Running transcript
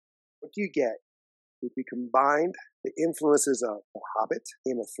do you get if you combined the influences of The Hobbit,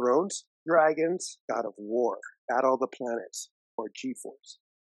 Game of Thrones, Dragons, God of War, Battle of the Planets, or G-Force?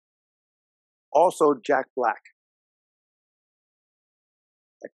 Also, Jack Black.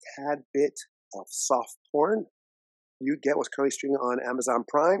 A tad bit of soft porn. You get what's currently streaming on Amazon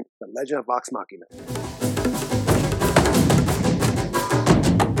Prime, The Legend of Vox Machina.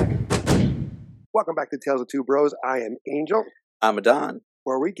 Welcome back to Tales of Two Bros. I am Angel. I'm Adon.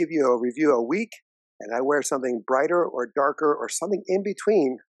 Where we give you a review a week, and I wear something brighter or darker or something in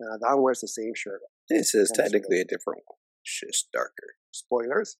between. Don wears the same shirt. This is technically a different one. It's just darker.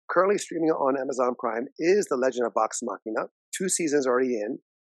 Spoilers. Currently streaming on Amazon Prime is The Legend of Vox Machina. 2 seasons already in.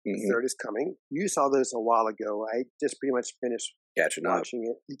 The third is coming. You saw this a while ago. I just pretty much finished watching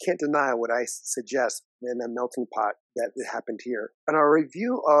it. You can't deny what I suggest in a melting pot that happened here. In our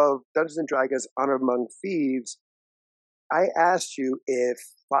review of Dungeons & Dragons Honor Among Thieves, I asked you if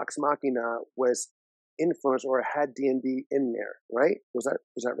Vox Machina was influenced or had D&D in there, right? Was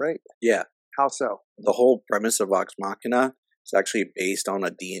that right? Yeah. How so? The whole premise of Vox Machina is actually based on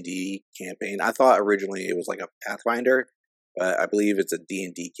a D&D campaign. I thought originally it was like a Pathfinder, but I believe it's a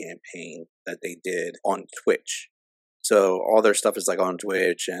D&D campaign that they did on Twitch. So all their stuff is like on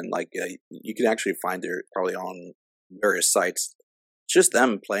Twitch, and like you can actually find it probably on various sites. It's just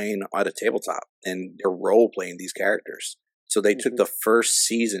them playing at a tabletop, and they're role-playing these characters. So they took the first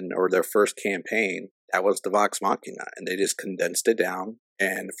season or their first campaign, that was the Vox Machina, and they just condensed it down.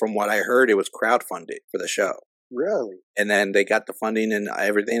 And from what I heard, it was crowdfunded for the show. Really? And then they got the funding and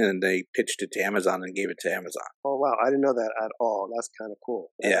everything, and they pitched it to Amazon and gave it to Amazon. Oh, wow. I didn't know that at all. That's kind of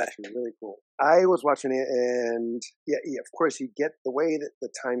cool. That's actually really cool. I was watching it, and yeah, of course, you get the way that the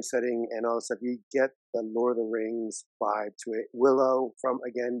time setting and all that stuff, you get the Lord of the Rings vibe to it. Willow from,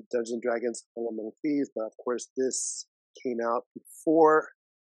 again, Dungeons & Dragons Among Thieves, but of course, this came out before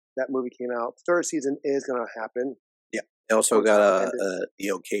that movie came out. Third season is going to happen. Yeah. They also got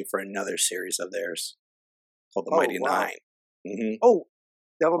the okay for another series of theirs called The Mighty Nine. Mm-hmm. Oh,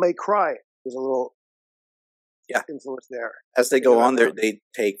 Devil May Cry. There's a little influence there. As they go on, they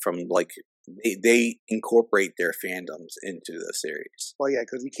take from like they incorporate their fandoms into the series. Well, yeah,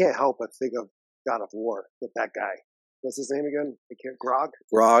 because you can't help but think of God of War with that guy. What's his name again? Grog?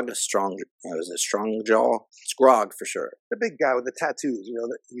 Grog, is it Strongjaw? It's Grog for sure. The big guy with the tattoos,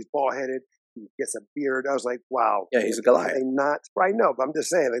 he's bald-headed. He gets a beard. I was like, wow. Yeah, he's a Goliath. Right, no, but I'm just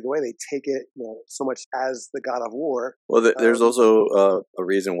saying, like the way they take it, so much as the God of War. Well, there's also a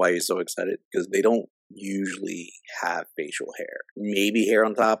reason why he's so excited, because they don't usually have facial hair. Maybe hair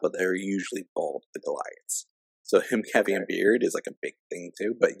on top, but they're usually bald, the Goliaths. So him having a beard is like a big thing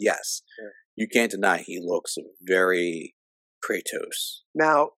too. But yes, you can't deny he looks very Kratos.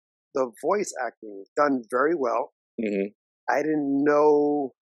 Now, the voice acting is done very well. Mm-hmm. I didn't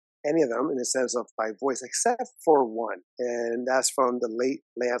know any of them in the sense of by voice, except for one, and that's from the late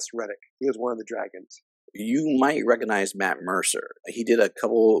Lance Reddick. He was one of the dragons. You might recognize Matt Mercer. He did a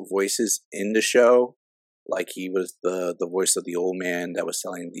couple of voices in the show, like he was the voice of the old man that was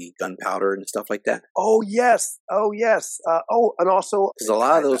selling the gunpowder and stuff like that. Oh yes. And also because a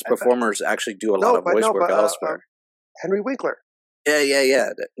lot of those performers actually do a lot of voice work elsewhere. Henry Winkler. Yeah.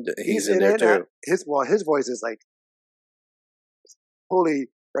 He's in there too. His voice is like totally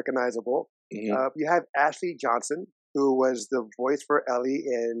recognizable. Mm-hmm. You have Ashley Johnson, who was the voice for Ellie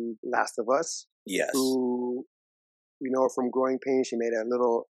in Last of Us. Yes. Who we know from Growing Pains. She made a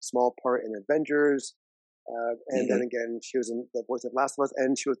little small part in Avengers. And then again, she was in the voice of Last of Us,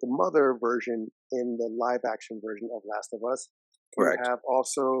 and she was the mother version in the live-action version of Last of Us. Correct. We have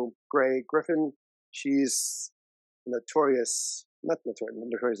also Grey Griffin. She's not notorious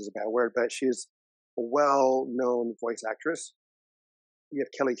is a bad word, but she's a well-known voice actress. You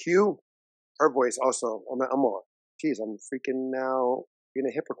have Kelly Hu. Her voice also, I'm freaking now being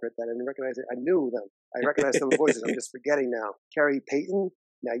a hypocrite that I didn't recognize it. I knew them. I recognize some of the voices. I'm just forgetting now. Carrie Payton.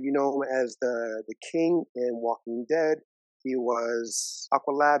 Now, you know him as the King in Walking Dead. He was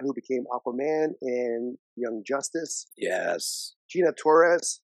Aqualad, who became Aquaman in Young Justice. Yes. Gina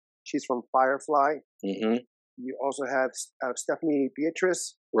Torres. She's from Firefly. Mm-hmm. You also have Stephanie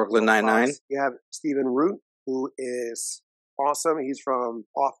Beatrice. Brooklyn Nine-Nine. You have Stephen Root, who is awesome. He's from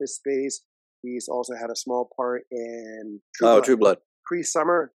Office Space. He's also had a small part in True Blood. Cree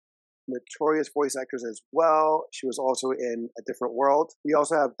Summer, notorious voice actress as well. She was also in A Different World. We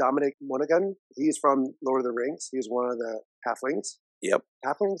also have Dominic Monaghan. He's from Lord of the Rings. He's one of the halflings. Yep.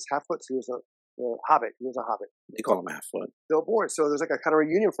 Halflings? Halfloots? He was a hobbit. He was a hobbit. They call him Halffoot. Still born. So there's like a kind of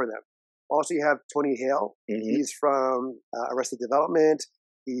reunion for them. Also, you have Tony Hale. Mm-hmm. He's from Arrested Development.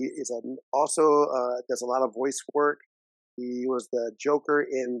 He is also does a lot of voice work He was the Joker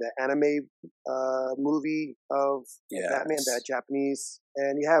in the anime movie of Batman, that Japanese.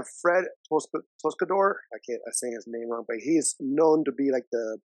 And you have Fred Toscador. I'm saying his name wrong, but he's known to be like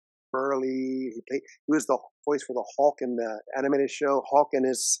the burly. He was the voice for the Hulk in the animated show. Hulk and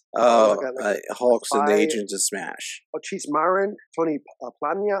his Hulk's and the Agents of Smash. Oh, Cheese Marin, Tony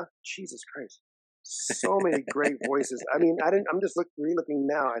Plania. Jesus Christ. So many great voices. I mean, I'm just re-looking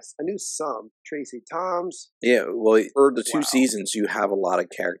now. I knew some. Tracy Toms. Yeah, well, for the two seasons, you have a lot of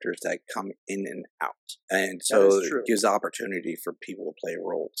characters that come in and out, and so it gives opportunity for people to play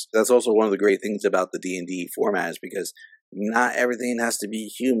roles. That's also one of the great things about the D&D format, is because not everything has to be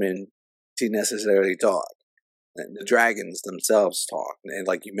human to necessarily talk. The dragons themselves talk, and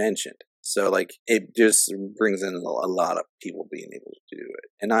like you mentioned. So, like, it just brings in a lot of people being able to do it.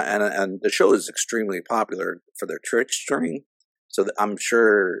 And the show is extremely popular for their Twitch stream. So I'm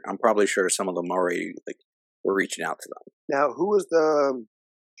probably sure some of them already, like, were reaching out to them. Now, who was the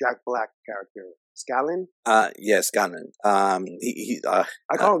Jack Black character? Scallon? Yeah, Scallon.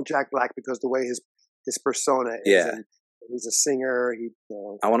 I call him Jack Black because the way his persona is. Yeah. And he's a singer.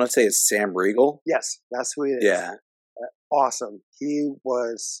 I want to say it's Sam Riegel. Yes, that's who he is. Yeah. Awesome. He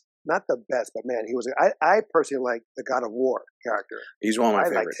was not the best, but man, he was. I personally like the God of War character. He's one of my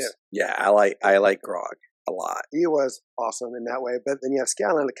favorites. Yeah, I like Grog a lot. He was awesome in that way. But then you have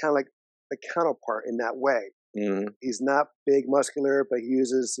Scallon, kind of like the counterpart in that way. Mm-hmm. He's not big, muscular, but he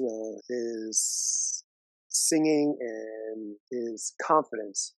uses his singing and his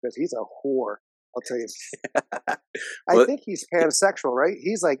confidence, because he's a whore. I'll tell you. I think he's pansexual, right?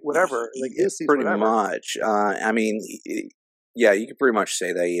 He's like whatever. Like pretty much. I mean, yeah, you can pretty much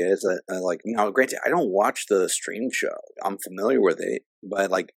say that he is. Like, now, granted, I don't watch the stream show. I'm familiar with it,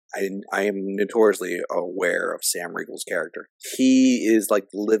 but like, I am notoriously aware of Sam Riegel's character. He is like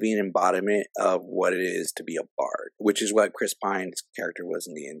the living embodiment of what it is to be a bard, which is what Chris Pine's character was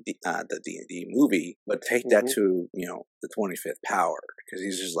in the D&D movie. But take that to, the 25th power, because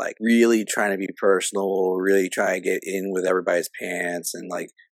he's just like really trying to be personal, really trying to get in with everybody's pants, and like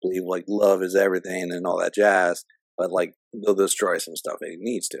believe like love is everything and all that jazz. But like, they'll destroy some stuff if he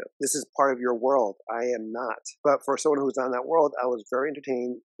needs to. This is part of your world. I am not. But for someone who's not in that world, I was very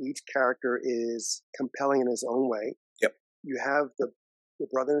entertained. Each character is compelling in his own way. Yep. You have the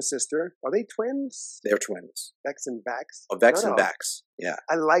brother and sister. Are they twins? They're twins. Vex and Bax? Oh, Vex and Bax. Yeah.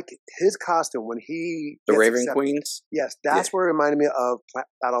 I like his costume when he... The Raven Queens? Yes, that's what reminded me of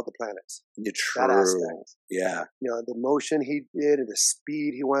Battle of the Planets. Yeah, true. That aspect. Yeah. The motion he did and the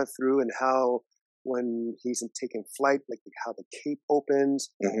speed he went through, and how... when he's taking flight, like how the cape opens,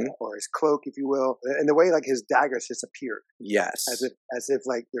 or his cloak, if you will, and the way like his daggers just appeared. Yes, as if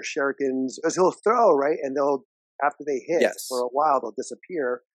like they're shurikens, as he'll throw and they'll, after they hit for a while, they'll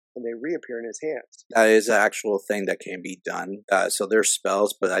disappear and they reappear in his hands. That is an actual thing that can be done. So there's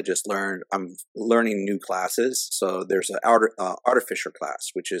spells, but I'm learning new classes. So there's an artificer class,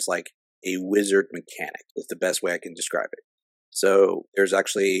 which is like a wizard mechanic. Is the best way I can describe it. So there's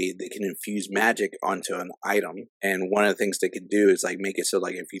actually, they can infuse magic onto an item. And one of the things they could do is like make it so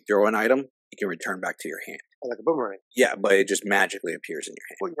like if you throw an item, it can return back to your hand. Like a boomerang. Yeah, but it just magically appears in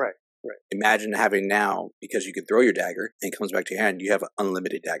your hand. Right. Imagine having now, because you can throw your dagger and it comes back to your hand, you have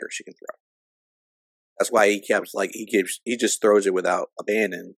unlimited daggers you can throw. That's why he kept like, he just throws it without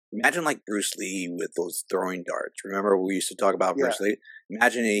abandon. Imagine like Bruce Lee with those throwing darts. Remember we used to talk about Bruce Lee?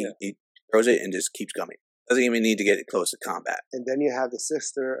 Imagine he throws it and just keeps coming. Doesn't even need to get close to combat. And then you have the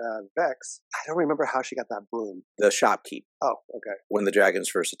sister, Vex. I don't remember how she got that broom. The shopkeep. Oh, okay. When the dragons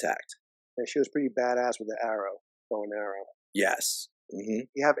first attacked. And she was pretty badass with the bow and arrow. Yes. Mm-hmm.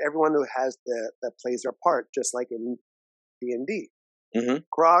 You have everyone who has that plays their part, just like in D&D. Mm-hmm.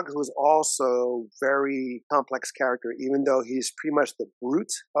 Grog was also very complex character, even though he's pretty much the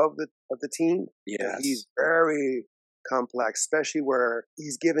brute of the team. Yes. He's very complex, especially where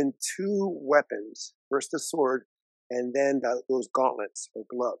he's given two weapons. First the sword, and then those gauntlets or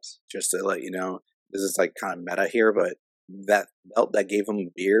gloves. Just to let you know, this is like kind of meta here, but that belt that gave him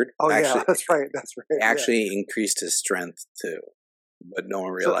a beard. Yeah, that's right. Actually increased his strength too, but no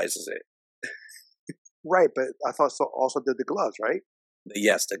one realizes it. Right, but I thought so. Also did the gloves, right?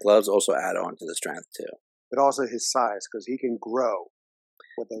 Yes, the gloves also add on to the strength too. But also his size, because he can grow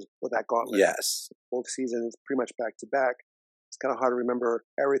with that gauntlet. Yes. Both seasons, pretty much back to back. It's kind of hard to remember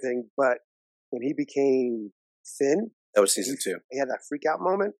everything, but when he became thin, that was season 2. He had that freak out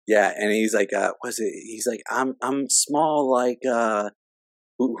moment. Yeah, and he's like, he's like, I'm small like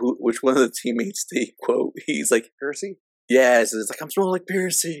which one of the teammates did he quote? He's like, Percy? Yes, it's like, I'm small like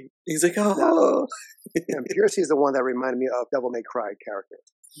Percy. He's like, oh. And Percy is the one that reminded me of Devil May Cry character.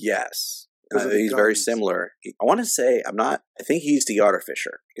 Yes. He's very similar. I want to say I think he's the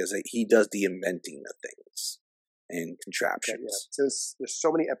artificer because he does the inventing of things and contraptions. Okay, yeah. Since there's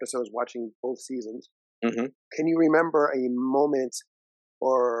so many episodes watching both seasons, Mm-hmm. can you remember a moment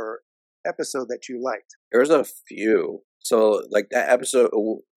or episode that you liked? There's a few. So, like that episode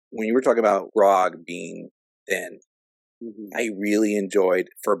when you were talking about Grog being thin, I really enjoyed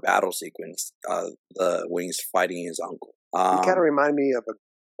for battle sequence when he's fighting his uncle. He kind of reminded me of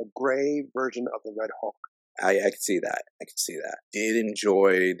a gray version of the Red Hulk. I can see that. Did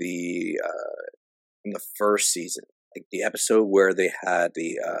enjoy in the first season, like the episode where they had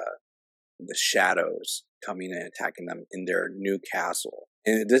the shadows coming and attacking them in their new castle.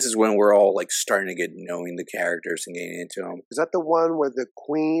 And this is when we're all like starting to get knowing the characters and getting into them. Is that the one where the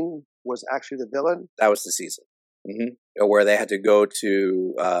queen was actually the villain? That was the season. Where they had to go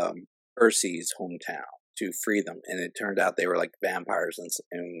to Percy's hometown to free them, and it turned out they were like vampires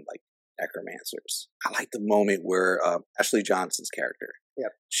and like necromancers. I like the moment where Ashley Johnson's character,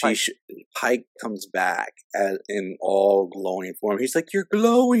 Pike comes back in all glowing form. He's like, "You're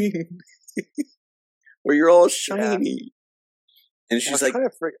glowing, or you're all shiny," and she's like, I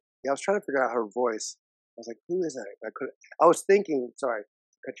was trying to figure out her voice. I was like, "Who is that?" I was thinking. Sorry,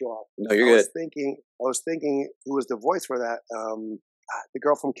 cut you off. No, you're good. I was thinking who was the voice for that? The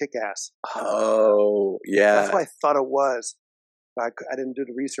girl from Kick-Ass. Oh, yeah. That's what I thought it was. But I didn't do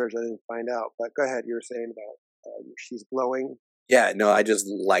the research. I didn't find out. But go ahead. You were saying about she's glowing. Yeah, no, I just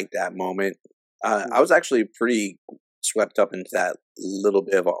like that moment. I was actually pretty swept up into that little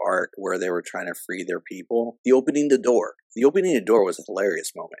bit of an arc where they were trying to free their people. The opening the door was a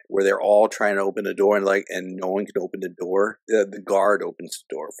hilarious moment where they're all trying to open the door and no one can open the door. The guard opens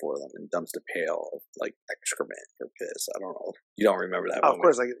the door for them and dumps the pail of like excrement or piss. I don't know. You don't remember that moment. Of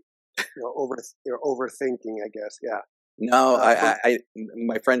course, you're overthinking, I guess. Yeah. No,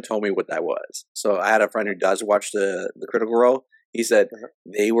 my friend told me what that was. So I had a friend who does watch the Critical Role. He said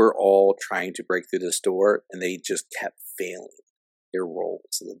they were all trying to break through this door and they just kept failing their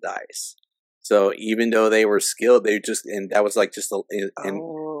rolls of the dice. So even though they were skilled, and that was like and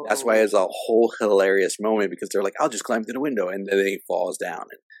that's why it's a whole hilarious moment because they're like, I'll just climb through the window, and then he falls down,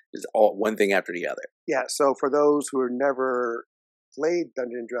 and it's all one thing after the other. Yeah. So for those who are never played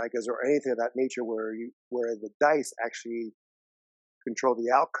Dungeons and Dragons or anything of that nature, where the dice actually control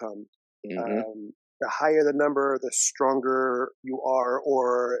the outcome, the higher the number, the stronger you are,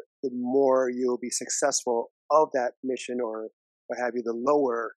 or the more you'll be successful of that mission, or what have you, the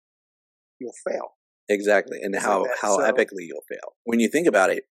lower you'll fail. Exactly, and how epically you'll fail. When you think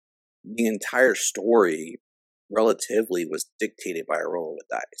about it, the entire story relatively was dictated by a roll of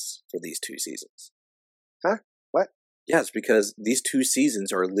the dice for these 2 seasons. Huh? What? Yes, because these 2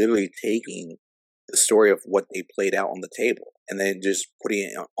 seasons are literally taking the story of what they played out on the table and then just putting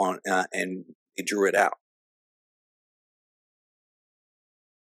it on and they drew it out.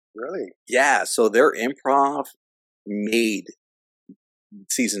 Really? Yeah, so their improv made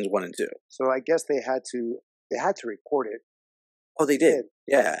seasons 1 and 2. So I guess they had to record it. Oh, they did.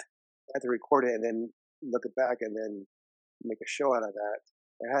 Yeah. They had to record it and then look it back and then make a show out of that.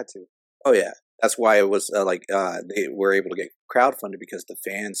 They had to. Oh yeah, that's why it was they were able to get crowdfunded because the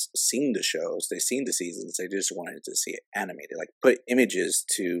fans seen the shows, they seen the seasons, they just wanted to see it animated, like put images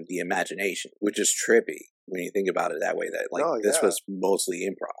to the imagination, which is trippy when you think about it that way. That this was mostly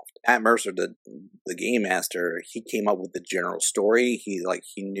improv. Matt Mercer, the game master, he came up with the general story. He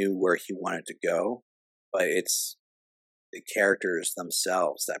knew where he wanted to go, but it's the characters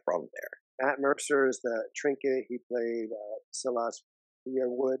themselves that brought him there. Matt Mercer is the Trinket. He played Silas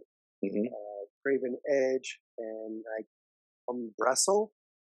Yearwood, Craven Edge, and Brestle.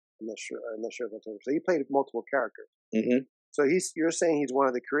 I'm not sure if that's over. So he played multiple characters. So you're saying he's one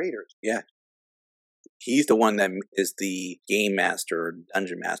of the creators? Yeah. He's the one that is the game master,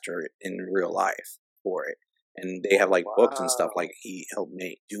 dungeon master in real life for it. And they have books and stuff he helped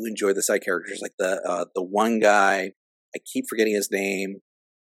make. Do enjoy the side characters, like the one guy, I keep forgetting his name,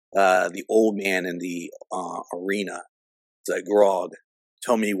 the old man in the arena. It's like, Grog,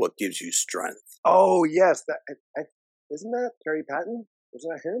 tell me what gives you strength. Oh yes, isn't that Terry Patton? Was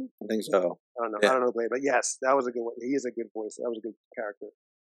that him? I think so. I don't know. Yeah. I don't know, but yes, that was a good one. He is a good voice. That was a good character.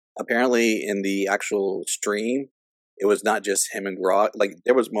 Apparently, in the actual stream, it was not just him and Grog. Like,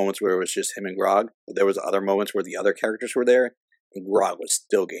 there was moments where it was just him and Grog, but there was other moments where the other characters were there, and Grog was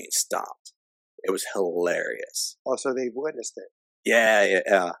still getting stomped. It was hilarious. Oh, so they witnessed it. Yeah.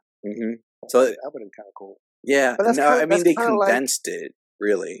 So that would have been kind of cool. Yeah, they condensed it,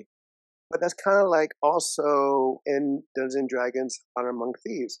 really. But that's kind of like also in Dungeons and Dragons Honor Among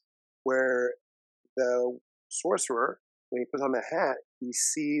Thieves, where the sorcerer when he puts on the hat, he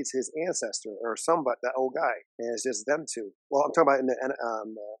sees his ancestor or somebody, that old guy, and it's just them two. Well, I'm talking about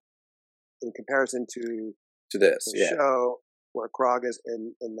in comparison to this, the yeah. show where Krog is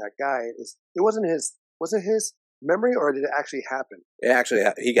and that guy is. It wasn't his memory, or did it actually happen? It actually,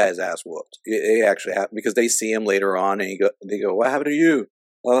 he got his ass whooped. It actually happened because they see him later on, and they go, "What happened to you?"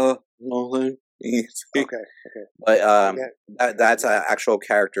 Nothing. Okay. But Yeah. that's an actual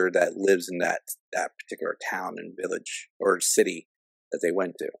character that lives in that particular town and village or city that they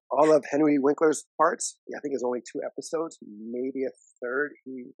went to. All of Henry Winkler's parts, I think it's only 2 episodes, maybe a third.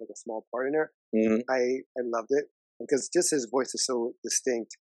 He like a small part in there. Mm-hmm. I loved it because just his voice is so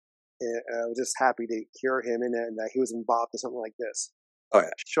distinct. I was just happy to hear him and that he was involved in something like this. Oh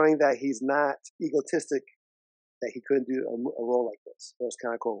yeah, showing that he's not egotistic, that he couldn't do a role like this. It was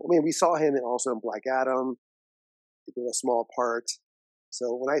kind of cool. I mean, we saw him also in Black Adam. He did a small part.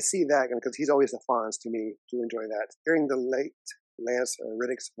 So when I see that, because he's always a Fonz to me, to enjoy that. Hearing the late Lance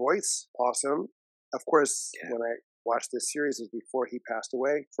Riddick's voice, awesome. Of course, when I watched this series, it was before he passed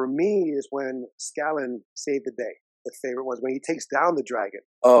away. For me, is when Scallon saved the day. The favorite was when he takes down the dragon.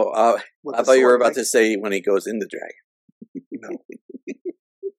 Oh, I thought you were about to say when he goes in the dragon. No.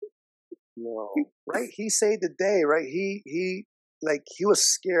 No, right? He saved the day, right? He was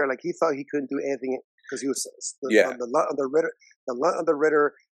scared, like he thought he couldn't do anything because he was on the Ritter. The Lunt of the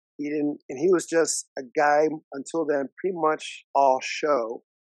Ritter, he didn't, and he was just a guy until then, pretty much all show.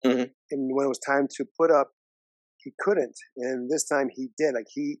 Mm-hmm. And when it was time to put up, he couldn't, and this time he did. Like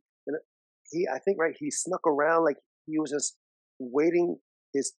I think, right? He snuck around, like he was just waiting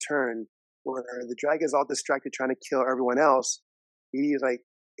his turn. Where the dragon's all distracted trying to kill everyone else, he's like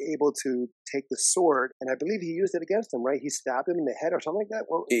able to take the sword, and I believe he used it against him. Right? He stabbed him in the head or something like that.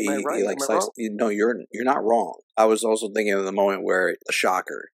 Well, am I right? Am I wrong? No, you're not wrong. I was also thinking of the moment where the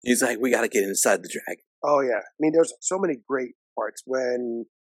shocker. He's like, "We got to get inside the dragon." Oh yeah, I mean, there's so many great parts when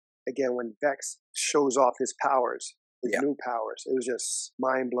Vex shows off his powers. His new powers. It was just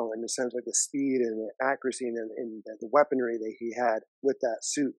mind blowing in the sense like the speed and the accuracy and the weaponry that he had with that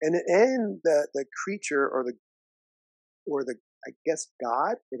suit, and the creature or the I guess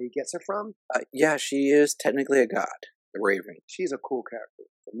god that he gets her from. Yeah, she is technically a god, the Raven. She's a cool character.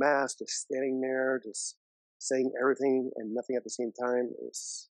 The mask, just standing there, just saying everything and nothing at the same time.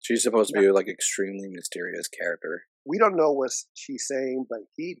 She's supposed to be like extremely mysterious character. We don't know what she's saying, but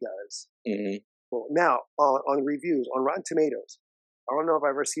he does. Mm-hmm. Well, now on reviews on Rotten Tomatoes, I don't know if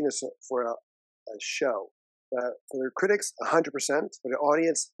I've ever seen this for a show. For the critics, 100%. For the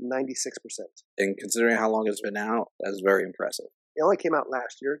audience, 96%. And considering how long it's been out, that's very impressive. It only came out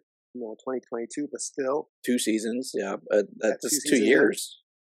last year, 2022, but still 2 seasons. Yeah, that's 2 2 years.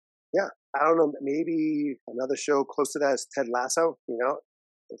 Yeah, I don't know. Maybe another show close to that is Ted Lasso.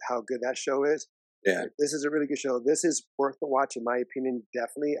 How good that show is. Yeah, this is a really good show. This is worth the watch, in my opinion.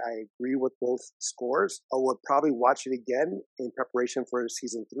 Definitely, I agree with both scores. I would probably watch it again in preparation for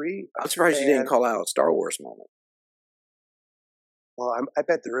season 3. I'm surprised you didn't call out a Star Wars moment. Well, I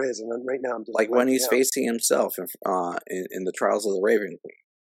bet there is, and right now I'm just like when he's facing himself in the Trials of the Raven Queen.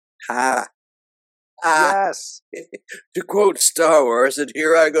 Ha! Yes. To quote Star Wars, and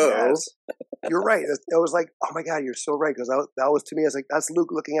here I go. Yes. You're right. It was like, oh my God, you're so right. Because that was to me, it's like, that's Luke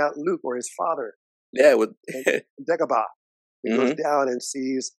looking at Luke or his father. Yeah, with Dagobah. He goes down and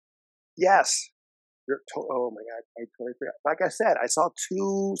sees, yes. Oh my God, I totally forgot. Like I said, I saw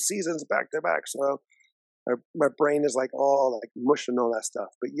 2 seasons back to back. So my brain is like all like mush and all that stuff.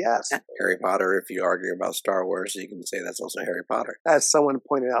 But yes. Harry Potter, if you argue about Star Wars, you can say that's also Harry Potter. As someone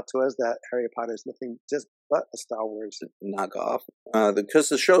pointed out to us that Harry Potter is nothing just but a Star Wars knockoff. Because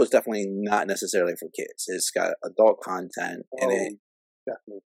the show is definitely not necessarily for kids. It's got adult content in it.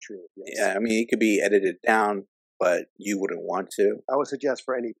 Definitely true. Yes. Yeah, I mean, it could be edited down, but you wouldn't want to. I would suggest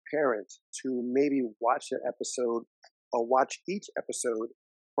for any parent to maybe watch an episode or watch each episode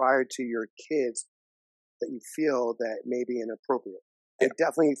prior to your kids that you feel that may be inappropriate. I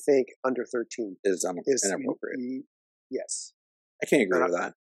definitely think under 13 is inappropriate. Yes. I can't agree with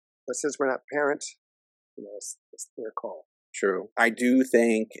that. But since we're not parents, it's their call. True. I do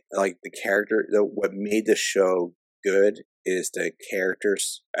think like the character, what made the show good is the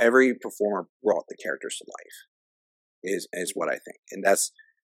characters. Every performer brought the characters to life. Is what I think, and that's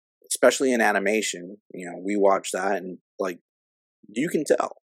especially in animation. We watch that, and like you can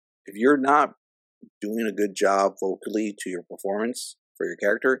tell if you're not doing a good job vocally to your performance for your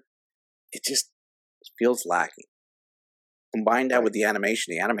character, it just feels lacking. Combine that with the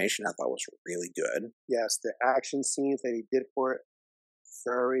animation I thought was really good. Yes, the action scenes that he did for it,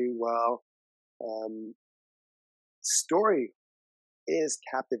 very well. Story is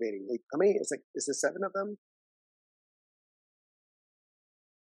captivating. Like, how many? Is there 7 of them?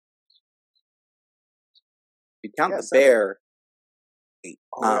 you count the 7. bear. 8.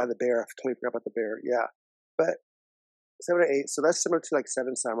 Oh yeah, the bear. I totally forgot about the bear. Yeah, but 7 or 8. So that's similar to like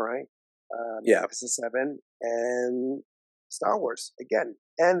Seven Samurai. Yeah. Episode 7 and Star Wars again,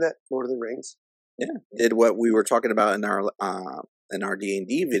 and the Lord of the Rings. Yeah, did what we were talking about in our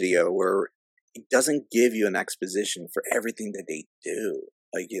D&D video, where it doesn't give you an exposition for everything that they do.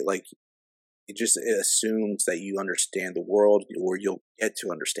 It just assumes that you understand the world, or you'll get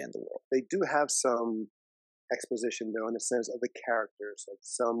to understand the world. They do have some exposition though, in the sense of the characters, like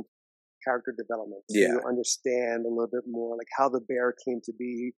some character development. So you understand a little bit more, like how the bear came to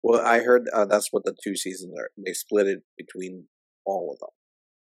be. Well, I heard that's what the 2 seasons are. They split it between all of them.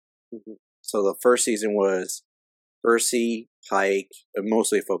 Mm-hmm. So the first season was Percy, Pike,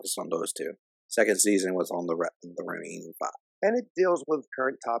 mostly focused on those 2. Second season was on the remaining 5. And it deals with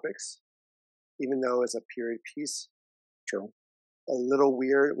current topics, even though it's a period piece. True. A little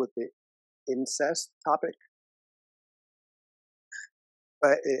weird with the incest topic,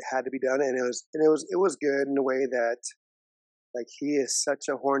 but it had to be done, and it was good in a way that, like, he is such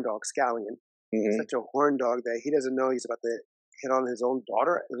a horn dog, Scallion, such a horn dog that he doesn't know he's about to hit on his own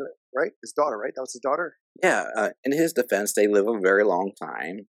daughter, right? His daughter, right? That was his daughter. Yeah. In his defense, they live a very long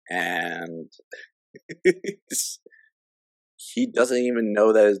time, and he doesn't even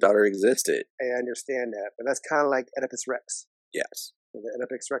know that his daughter existed. I understand that, but that's kind of like Oedipus Rex. Yes. The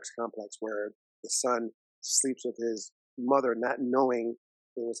Oedipus Rex complex, where the son sleeps with his mother, not knowing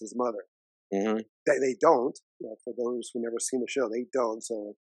it was his mother. Mm-hmm. They don't. For those who never seen the show, they don't.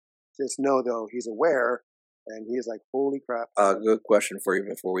 So just know, though, he's aware, and he's like, "Holy crap!" Good question for you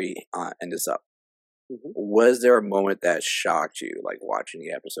before we end this up. Mm-hmm. Was there a moment that shocked you, like watching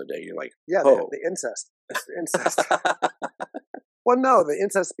the episode, that you're like, "Yeah, oh, the incest, the incest." Well, no, the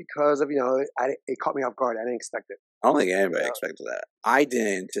incest, because of, it caught me off guard. I didn't expect it. I don't think anybody expected that. I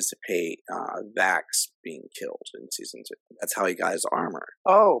didn't anticipate Vax being killed in season 2. That's how he got his armor.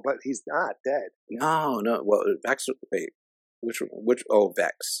 Oh, but he's not dead. No. Well, Vax. Wait, which? Oh,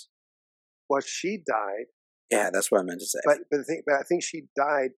 Vex. Well, she died. Yeah, that's what I meant to say. But I think she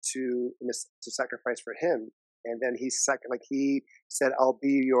died to sacrifice for him, and then he said, "I'll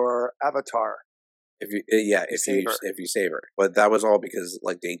be your avatar." If you save her. But that was all because,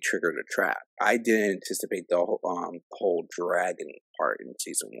 like, they triggered a trap. I didn't anticipate the whole dragon part in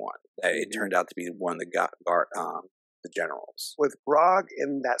season 1. That it turned out to be one that got the generals. With Grog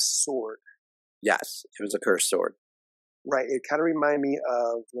and that sword. Yes, it was a cursed sword. Right. It kind of reminded me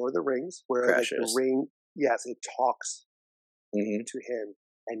of Lord of the Rings, where like, the ring, yes, it talks to him.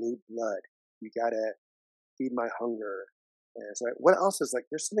 I need blood. You gotta feed my hunger. And it's like, what else is like?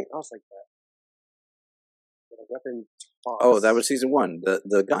 There's something else like that. Weapon talks. Oh, that was season 1.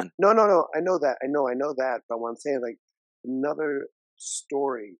 The gun. No. I know that. I know that. But what I'm saying, like, another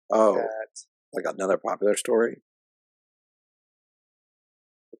story. Oh, like another popular story.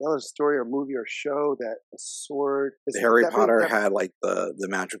 Another story or movie or show that a sword. Harry Potter had like the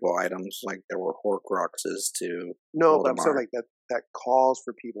magical items, like there were Horcruxes to. No, Voldemort. But I'm saying like that calls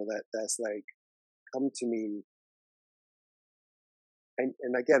for people that's like, come to me. And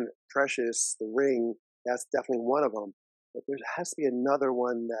again, Precious, the ring. That's definitely one of them. But there has to be another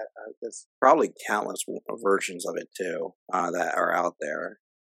one that's probably countless versions of it too that are out there.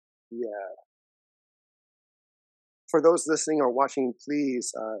 Yeah. For those listening or watching,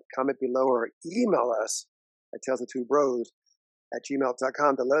 please comment below or email us at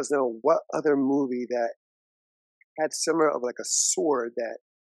talesofthebros@gmail.com to let us know what other movie that had similar of like a sword that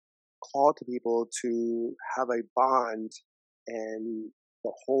called to people to have a bond, and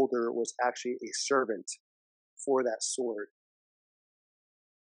the holder was actually a servant for that sword.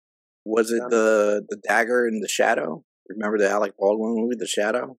 Was it the dagger in The Shadow? Remember the Alec Baldwin movie, The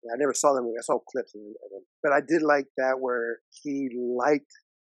Shadow? I never saw that movie. I saw clips of it. But I did like that where he liked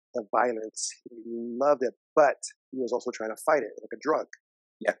the violence. He loved it, but he was also trying to fight it like a drug.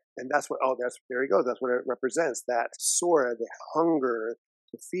 Yeah. And there he goes. That's what it represents. That sword, the hunger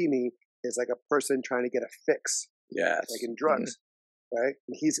to feed me, is like a person trying to get a fix. Yes. Like in drugs, right?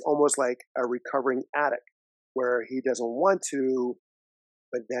 And he's almost like a recovering addict where he doesn't want to,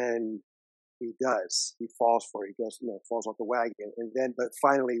 but then he does. He falls for it. He goes, falls off the wagon. And then, but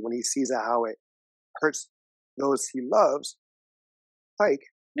finally, when he sees how it hurts those he loves,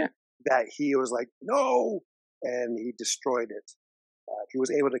 Pike, that he was like, no, and he destroyed it. He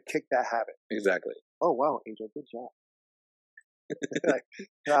was able to kick that habit. Exactly. Oh, wow, Angel, good job.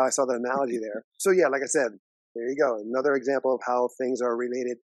 I saw the analogy there. So, yeah, like I said, there you go. Another example of how things are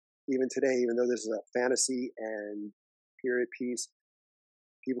related even today, even though this is a fantasy and period piece.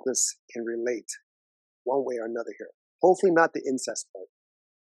 People can relate one way or another here. Hopefully not the incest part.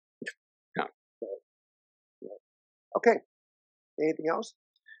 No. But, Okay. Anything else?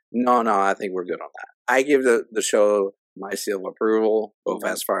 No, I think we're good on that. I give the show my seal of approval, both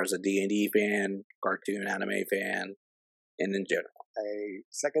Mhm. as far as a D&D fan, cartoon anime fan, and in general. I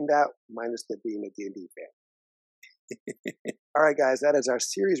second that, minus the being a D&D fan. All right, guys, that is our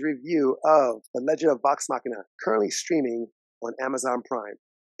series review of The Legend of Vox Machina, currently streaming on Amazon Prime.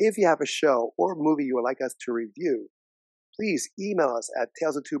 If you have a show or movie you would like us to review, please email us at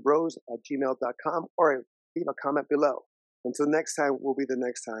talesoftvbros@gmail.com or leave a comment below. Until next time, will be the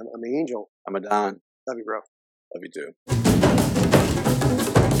next time. I'm Angel. I'm a Don. Love you, bro. Love you too.